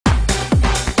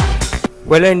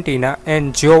Valentina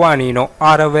and Giovannino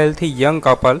are a wealthy young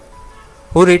couple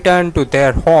who return to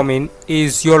their home in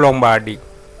Ezio Lombardy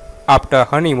after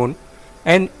honeymoon,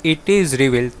 and it is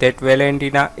revealed that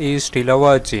Valentina is still a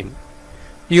virgin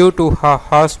due to her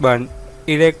husband's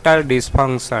erectile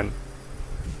dysfunction.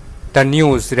 The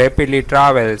news rapidly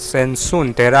travels, and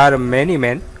soon there are many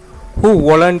men who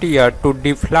volunteer to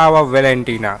deflower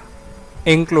Valentina,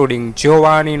 including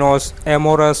Giovannino's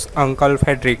amorous uncle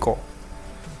Federico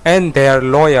and their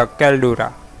lawyer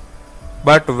Caldura.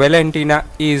 But Valentina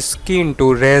is keen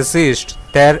to resist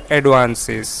their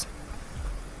advances.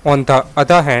 On the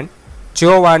other hand,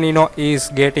 Giovannino is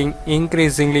getting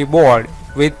increasingly bored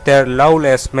with their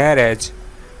loveless marriage,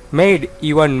 made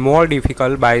even more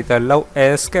difficult by the love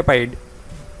escapade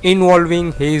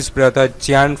involving his brother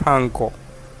Gianfranco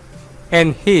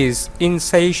and his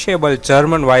insatiable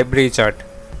German wife Bridget.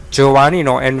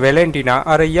 Giovannino and Valentina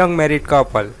are a young married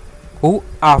couple who,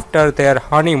 after their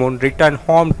honeymoon, return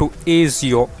home to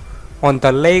Ezio on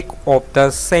the lake of the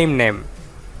same name.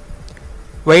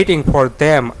 Waiting for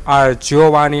them are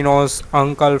Giovannino's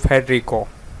uncle Federico,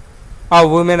 a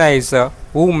womanizer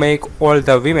who makes all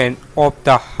the women of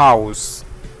the house.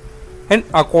 And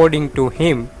according to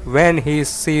him, when he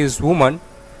sees women,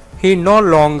 he no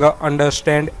longer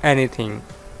understands anything.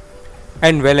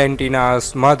 And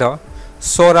Valentina's mother,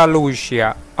 Sora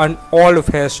Lucia, an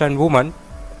old-fashioned woman,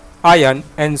 iron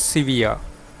and severe.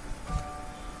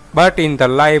 But in the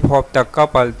life of the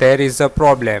couple there is a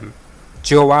problem.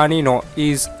 Giovannino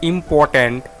is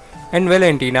impotent, and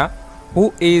Valentina,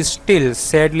 who is still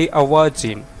sadly a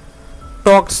virgin,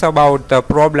 talks about the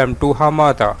problem to her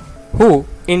mother, who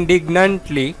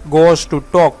indignantly goes to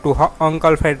talk to her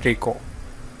uncle Federico.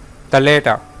 The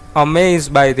latter,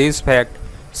 amazed by this fact,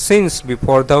 since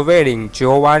before the wedding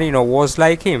Giovannino was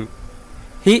like him,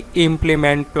 he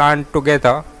implement plan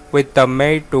together with the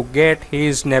maid to get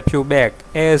his nephew back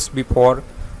as before,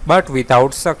 but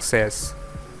without success.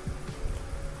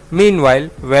 Meanwhile,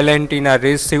 Valentina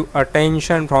received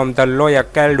attention from the lawyer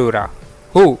Caldura,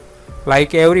 who,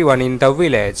 like everyone in the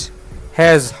village,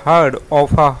 has heard of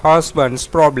her husband's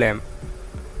problem,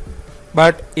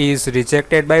 but is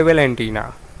rejected by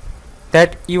Valentina.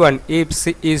 That even if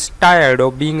she is tired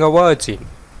of being a virgin,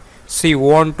 she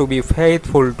wants to be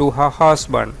faithful to her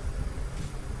husband.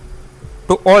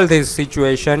 To all this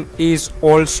situation is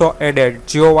also added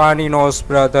Giovannino's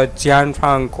brother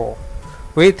Gianfranco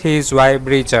with his wife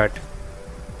Bridget,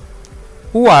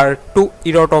 who are two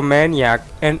erotomaniacs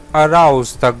and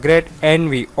arouse the great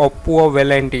envy of poor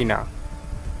Valentina.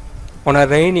 On a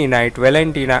rainy night,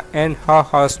 Valentina and her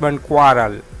husband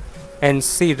quarrel, and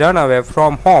she runs away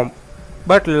from home,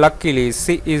 but luckily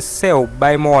she is saved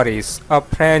by Maurice, a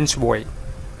French boy,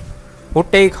 who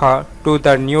take her to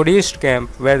the nudist camp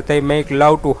where they make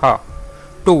love to her,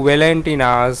 to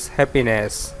Valentina's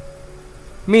happiness.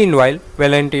 Meanwhile,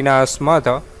 Valentina's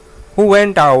mother, who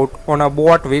went out on a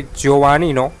boat with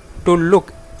Giovannino to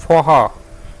look for her,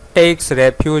 takes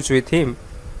refuge with him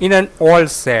in an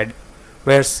old shed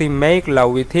where she make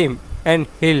love with him and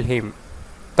heal him.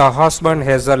 The husband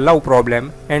has a love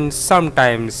problem, and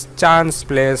sometimes chance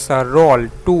plays a role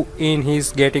too in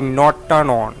his getting not turned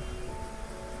on.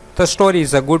 The story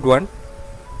is a good one.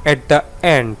 At the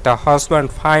end, the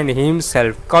husband finds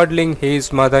himself cuddling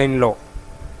his mother-in-law.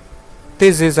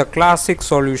 This is a classic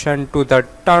solution to the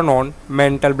turn-on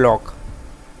mental block.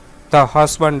 The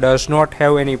husband does not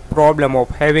have any problem of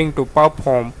having to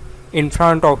perform in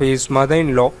front of his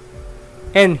mother-in-law,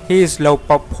 and his love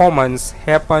performance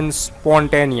happens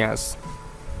spontaneous.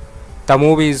 The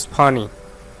movie is funny.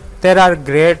 There are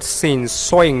great scenes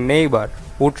showing neighbors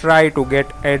who try to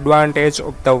get advantage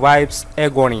of the wife's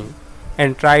agony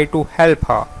and try to help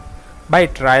her by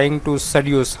trying to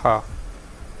seduce her.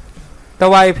 The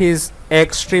wife is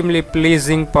extremely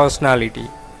pleasing personality.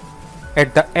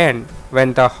 At the end,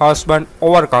 when the husband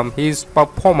overcomes his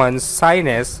performance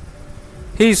shyness,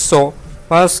 he shows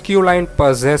masculine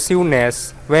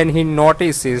possessiveness when he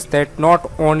notices that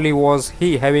not only was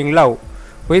he having love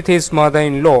with his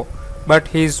mother-in-law, but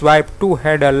his wife too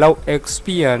had a love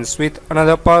experience with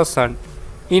another person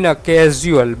in a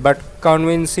casual but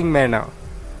convincing manner.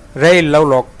 Ray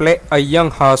Lovelock plays a young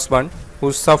husband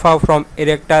who suffers from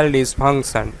erectile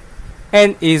dysfunction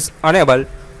and is unable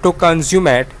to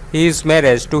consummate his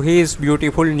marriage to his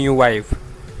beautiful new wife.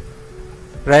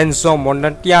 Renzo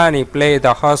Montantiani plays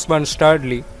the husband's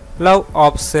sturdily,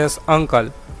 love-obsessed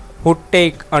uncle who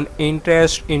takes an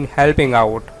interest in helping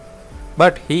out,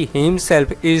 but he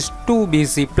himself is too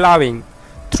busy plowing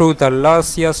through the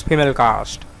luscious female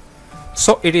cast.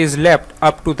 So it is left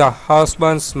up to the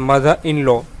husband's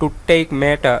mother-in-law to take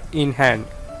matter in hand.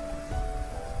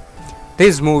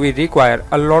 This movie requires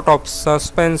a lot of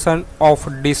suspension of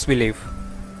disbelief.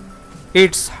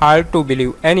 It's hard to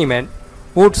believe any man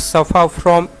would suffer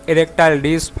from erectile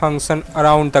dysfunction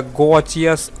around the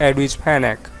gorgeous Edwige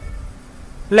Fenech,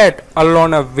 let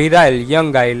alone a virile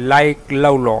young guy like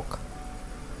Lovelock.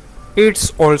 It's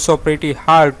also pretty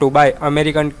hard to buy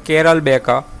American Carroll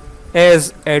Baker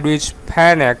as Edwige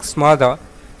Fenech's mother,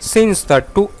 since the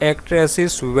two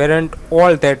actresses weren't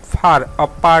all that far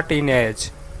apart in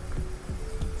age.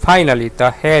 Finally,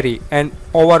 the hairy and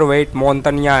overweight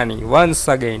Montagnani once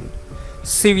again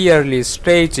severely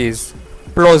stretches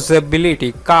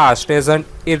plausibility, cast as an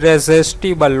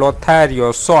irresistible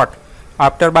Lothario sought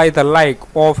after by the like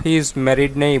of his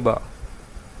married neighbor,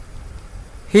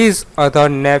 his other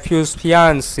nephew's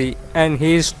fiancée, and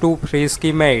his two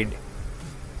frisky maid.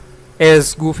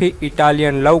 As goofy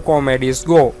Italian love comedies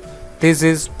go, this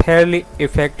is fairly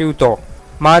effective though.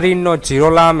 Marino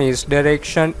Girolami's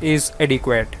direction is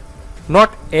adequate.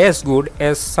 Not as good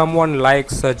as someone like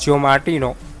Sergio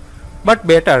Martino, but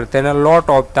better than a lot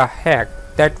of the hack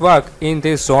that work in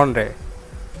this genre.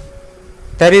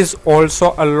 There is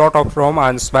also a lot of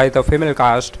romance by the female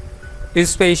cast,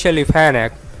 especially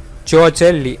Fenech,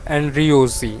 Giojelli and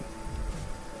Riuzzi.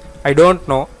 I don't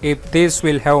know if this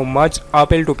will have much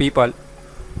appeal to people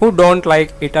who don't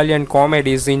like Italian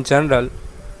comedies in general,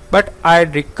 but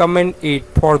I'd recommend it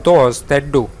for those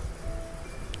that do.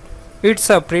 It's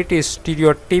a pretty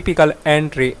stereotypical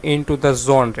entry into the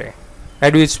genre.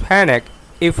 Edwige Fenech,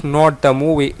 if not the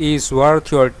movie, is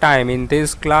worth your time in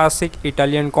this classic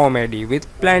Italian comedy with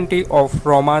plenty of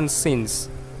romance scenes.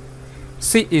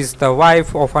 She is the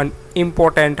wife of an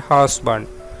important husband,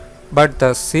 but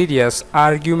the serious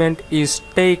argument is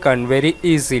taken very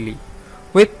easily,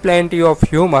 with plenty of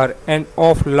humor and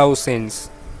of love scenes.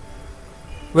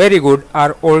 Very good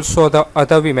are also the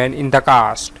other women in the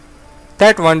cast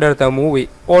that render the movie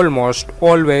almost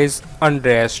always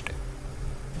undressed.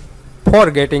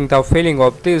 For getting the feeling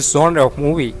of this genre of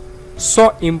movie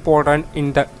so important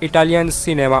in the Italian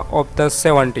cinema of the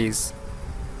 70s.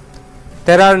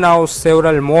 There are now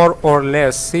several more or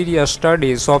less serious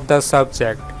studies of the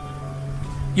subject.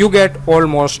 You get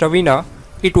almost a winner.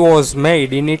 It was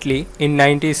made in Italy in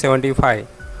 1975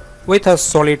 with a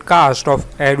solid cast of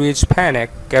Edwige Fenech,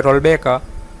 Carroll Baker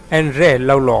and Ray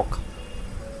Lovelock,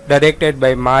 directed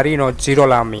by Marino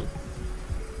Girolami.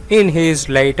 In his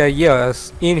later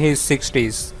years, in his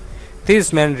 60s,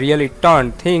 this man really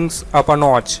turned things up a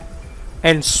notch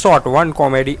and shot one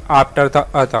comedy after the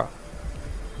other,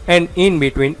 and in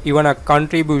between even a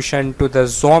contribution to the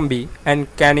zombie and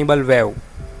cannibal wave,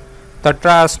 the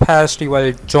trash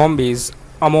festival Zombies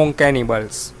Among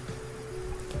Cannibals.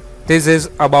 This is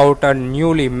about a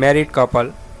newly married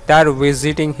couple that are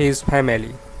visiting his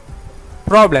family.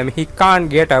 Problem, he can't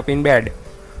get up in bed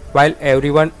while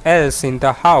everyone else in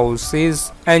the house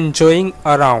is enjoying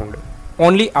around.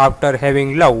 Only after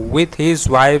having love with his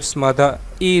wife's mother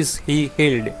is he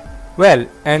healed. Well,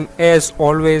 and as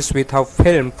always with a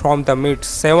film from the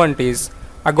mid-70s,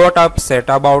 I got upset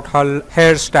about her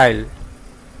hairstyle.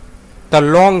 The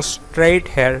long straight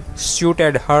hair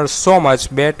suited her so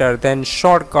much better than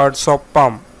short cuts of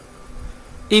perm.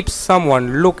 If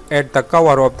someone look at the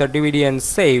cover of the DVD and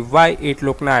say why it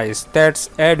look nice, that's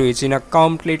Edwige in a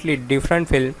completely different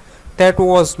film that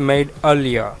was made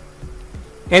earlier.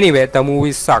 Anyway, the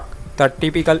movie sucked, the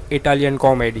typical Italian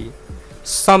comedy.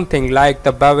 Something like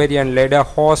the Bavarian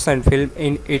Lederhosen film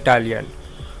in Italian.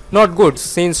 Not good,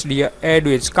 since dear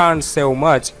Edwige can't say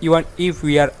much even if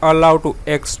we are allowed to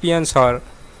experience her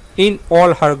in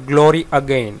all her glory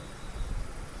again.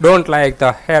 Don't like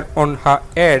the hair on her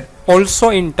head. Also,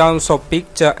 in terms of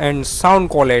picture and sound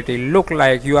quality, look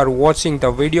like you are watching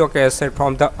the video cassette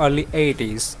from the early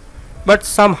 80s. But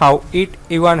somehow it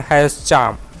even has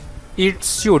charm. It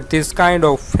suits this kind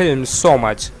of film so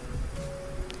much.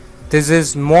 This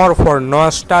is more for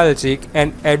nostalgic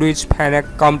and Edwige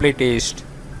Fenech completists,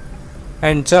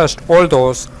 and just all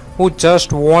those who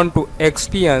just want to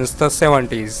experience the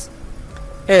 70s.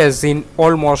 As in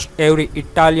almost every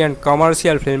Italian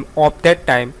commercial film of that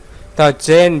time, the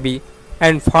J&B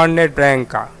and Fernet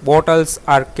Branca bottles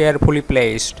are carefully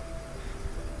placed.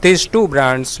 These two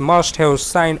brands must have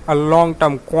signed a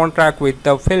long-term contract with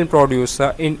the film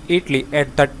producer in Italy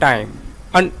at the time.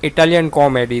 An Italian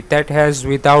comedy that has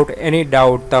without any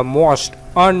doubt the most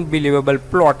unbelievable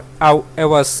plot I've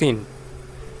ever seen.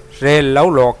 Ray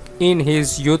Lovelock, in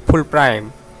his youthful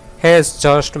prime, has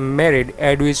just married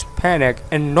Edwige Fenech,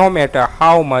 and no matter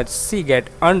how much she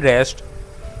gets undressed,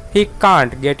 he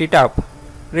can't get it up.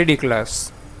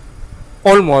 Ridiculous.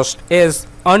 Almost as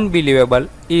unbelievable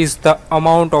is the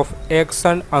amount of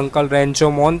action Uncle Renzo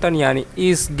Montagnani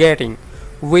is getting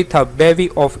with a bevy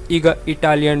of eager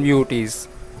Italian beauties.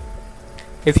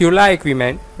 If you like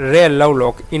women, Ray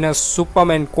Lovelock in a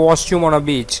Superman costume on a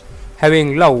beach,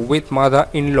 having love with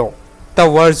mother-in-law. The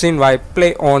virgin wife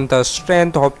play on the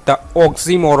strength of the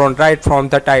oxymoron right from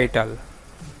the title.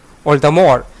 All the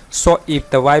more so if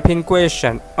the wife in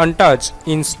question, untouched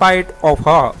in spite of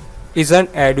her, is an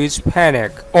Edwige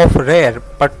Fenech of rare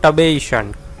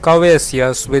perturbation,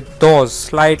 curvaceous with those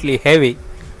slightly heavy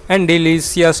and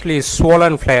deliciously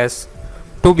swollen flesh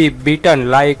to be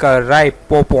beaten like a ripe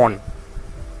popcorn.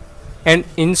 And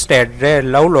instead Ray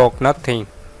Lovelock nothing.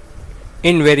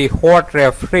 In very hot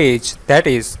fridge, that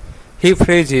is, he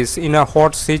freezes in a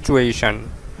hot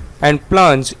situation and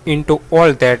plunge into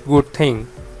all that good thing.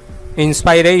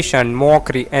 Inspiration,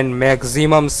 mockery and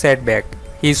maximum setback,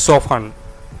 he softened.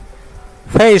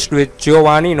 Faced with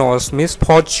Giovannino's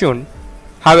misfortune,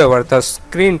 however, the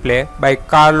screenplay by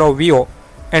Carroll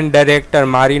and director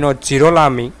Marino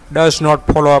Girolami does not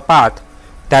follow a path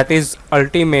that is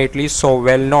ultimately so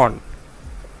well known.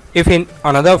 If in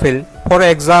another film, for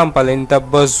example in The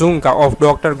Bazooka of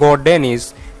Dr.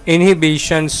 Gordani's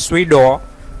Inhibition Sweedo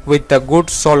with the Good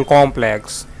Soul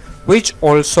Complex, which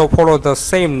also follow the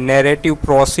same narrative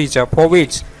procedure for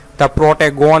which the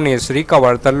protagonist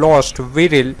recover the lost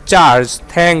virile charge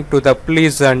thanks to the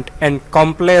pleasant and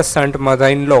complacent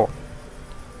mother-in-law.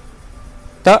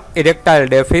 The erectile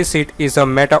deficit is a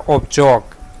matter of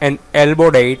joke and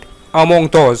elbow date among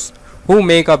those who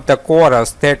make up the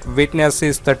chorus that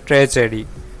witnesses the tragedy.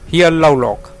 Here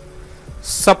Lovelock,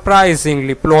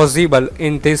 surprisingly plausible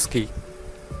in this key,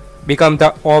 become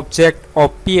the object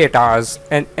of pietas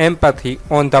and empathy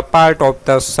on the part of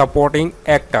the supporting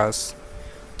actors.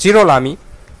 Girolami,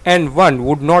 and one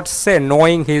would not say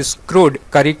knowing his crude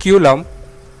curriculum,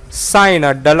 sign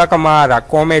a Dalla Camara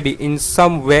comedy in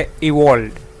some way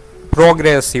evolved,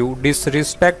 progressive,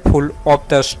 disrespectful of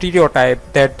the stereotype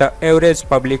that the average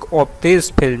public of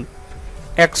this film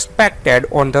expected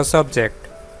on the subject.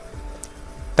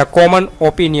 The common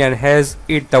opinion has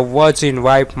it the virgin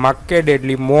wife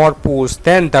markedly more push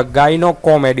than the gyno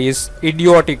comedy's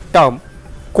idiotic term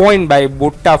coined by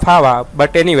Butta Fava,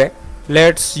 but anyway,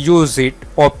 let's use it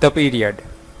of the period.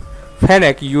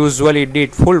 Fenech usually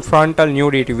did full frontal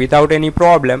nudity without any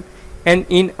problem, and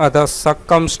in other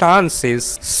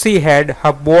circumstances she had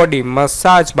her body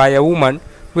massaged by a woman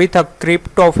with a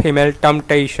crypto-female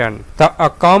temptation. The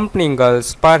accompanying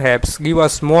girls perhaps give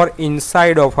us more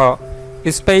insight of her,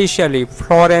 especially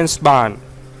Florence Barn,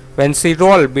 when she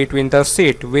rolled between the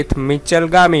seat with Michel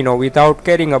Gamino without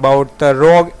caring about the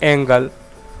rogue angle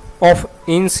of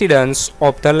incidence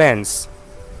of the lens.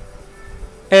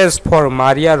 As for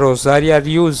Maria Rosaria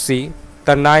Riuzzi,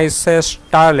 the nicest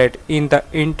starlet in the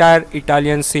entire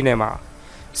Italian cinema,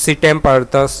 she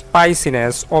tempered the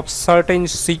spiciness of certain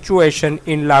situations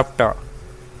in laughter,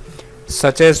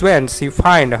 such as when she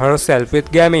finds herself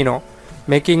with Gamino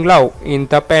making love in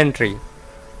the pantry,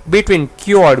 between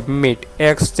cured meat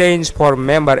exchanged for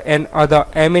member and other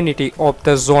amenity of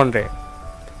the genre.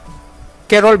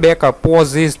 Carroll Baker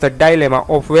poses the dilemma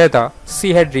of whether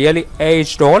she had really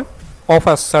aged all of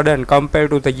a sudden compared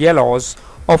to the yellows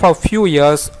of a few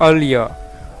years earlier,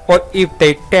 or if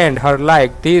they tanned her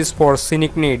like this for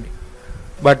scenic need,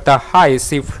 but the high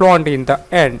she flaunt in the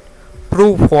end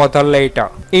prove for the later.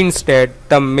 Instead,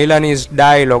 the Milanese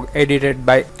dialogue edited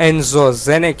by Enzo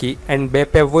Zanetti and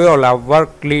Beppe Viola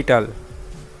worked little,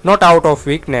 not out of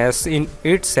weakness in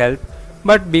itself,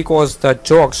 but because the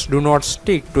jokes do not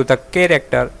stick to the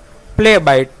character played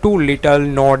by two little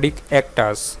Nordic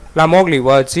actors. La Moglie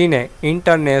Vergine,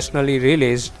 internationally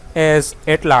released as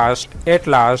At Last,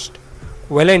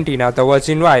 Valentina the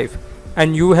Virgin Wife,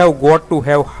 and You Have Got to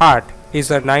Have Heart, is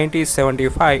a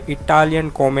 1975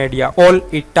 Italian commedia all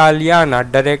Italiana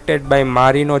directed by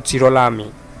Marino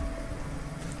Girolami.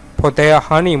 For their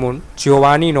honeymoon,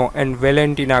 Giovannino and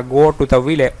Valentina go to the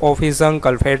villa of his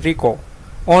uncle Federico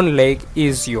on Lake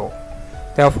Iseo.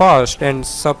 Their first and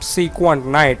subsequent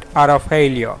night are a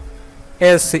failure,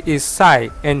 as she is shy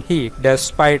and he,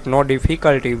 despite no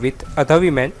difficulty with other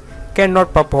women,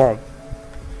 cannot perform.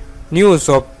 News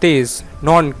of this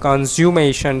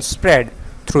non-consummation spread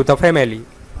through the family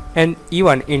and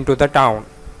even into the town.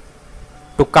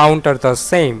 To counter the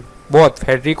same, both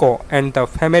Federico and the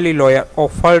family lawyer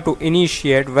offer to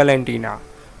initiate Valentina,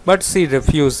 but she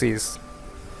refuses.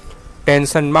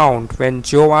 Tension mounts when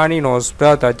Giovannino's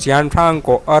brother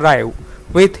Gianfranco arrives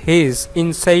with his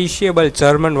insatiable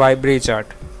German wife Bridget.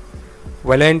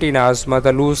 Valentina's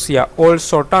mother Lucia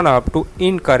also turns up to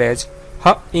encourage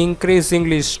her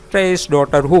increasingly stressed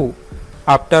daughter who,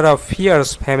 after a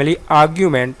fierce family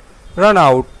argument, run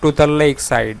out to the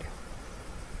lakeside.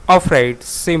 Afraid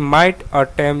she might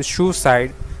attempt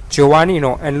suicide,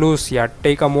 Giovannino and Lucia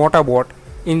take a motorboat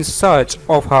in search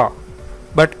of her,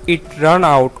 but it runs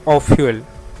out of fuel.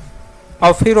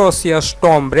 A ferocious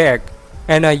storm breaks,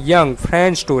 and a young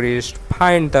French tourist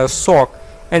finds the shocked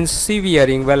and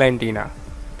shivering Valentina.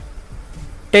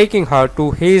 Taking her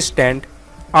to his tent,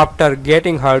 after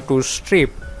getting her to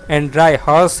strip and dry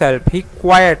herself, he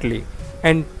quietly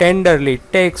and tenderly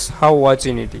takes her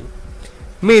virginity.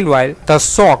 Meanwhile, the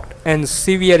shocked and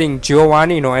shivering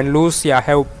Giovannino and Lucia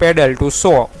have paddled to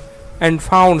shore and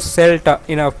found shelter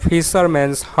in a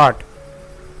fisherman's hut,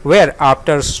 where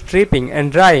after stripping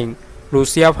and drying,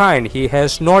 Lucia finds he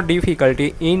has no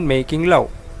difficulty in making love.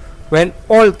 When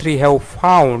all three have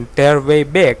found their way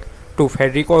back to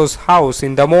Federico's house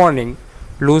in the morning,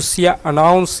 Lucia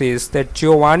announces that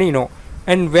Giovannino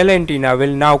and Valentina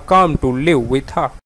will now come to live with her.